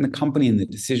happening in the company and the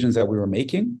decisions that we were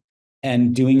making,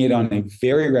 and doing it on a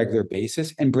very regular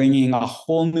basis and bringing a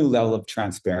whole new level of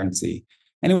transparency.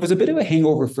 And it was a bit of a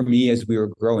hangover for me as we were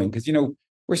growing, because,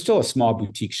 we're still a small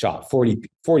boutique shop, 40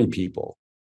 people.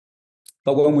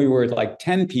 But when we were like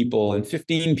 10 people and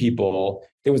 15 people,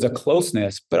 there was a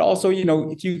closeness. But also,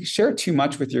 if you share too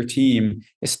much with your team,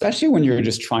 especially when you're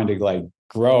just trying to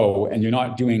grow and you're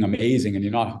not doing amazing and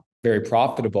you're not very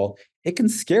profitable, it can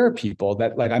scare people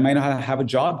that I might not have a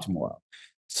job tomorrow.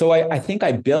 So I think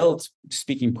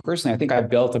speaking personally, I think I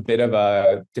built a bit of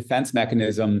a defense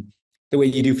mechanism the way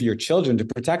you do for your children to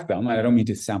protect them. And I don't mean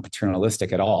to sound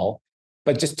paternalistic at all,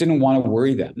 but just didn't want to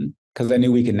worry them because I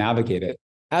knew we could navigate it.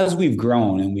 As we've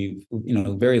grown and we've,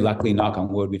 very luckily, knock on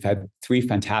wood, we've had 3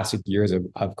 fantastic years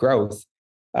of growth.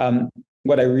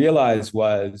 What I realized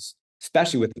was,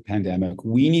 especially with the pandemic,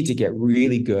 we need to get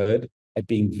really good at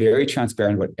being very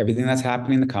transparent about everything that's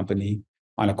happening in the company.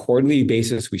 On a quarterly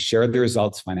basis, we share the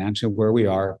results financially, where we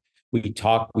are. We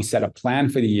set a plan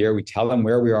for the year. We tell them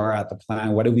where we are at the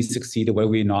plan. What have we succeeded? What have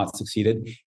we not succeeded?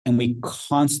 And we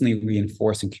constantly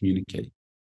reinforce and communicate.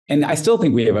 And I still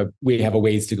think we have a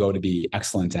ways to go to be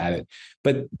excellent at it.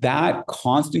 But that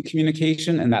constant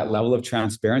communication and that level of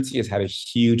transparency has had a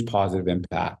huge positive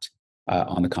impact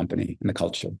on the company and the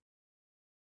culture.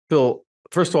 Phil,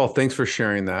 first of all, thanks for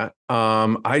sharing that.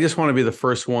 I just want to be the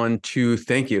first one to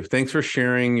thank you. Thanks for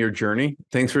sharing your journey.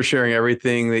 Thanks for sharing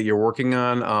everything that you're working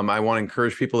on. I want to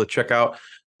encourage people to check out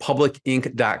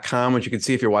publicinc.com, which you can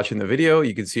see if you're watching the video.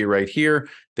 You can see it right here.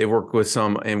 They work with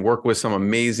some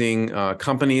amazing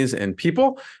companies and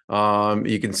people.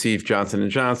 You can see Johnson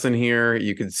 & Johnson here.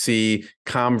 You can see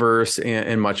Converse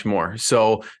and much more.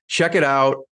 So check it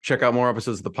out. Check out more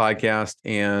episodes of the podcast.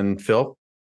 And Phil,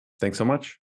 thanks so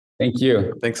much. Thank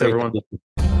you. Thanks, everyone.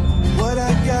 What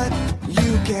I got,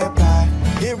 you can't buy.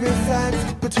 It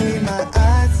resides between my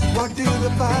eyes. Walked through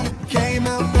the fire, came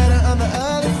out better on the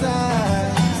other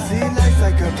side. See, life's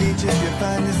like a beach if you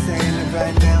find the sailing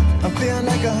right now. I'm feeling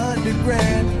like $100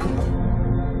 grand.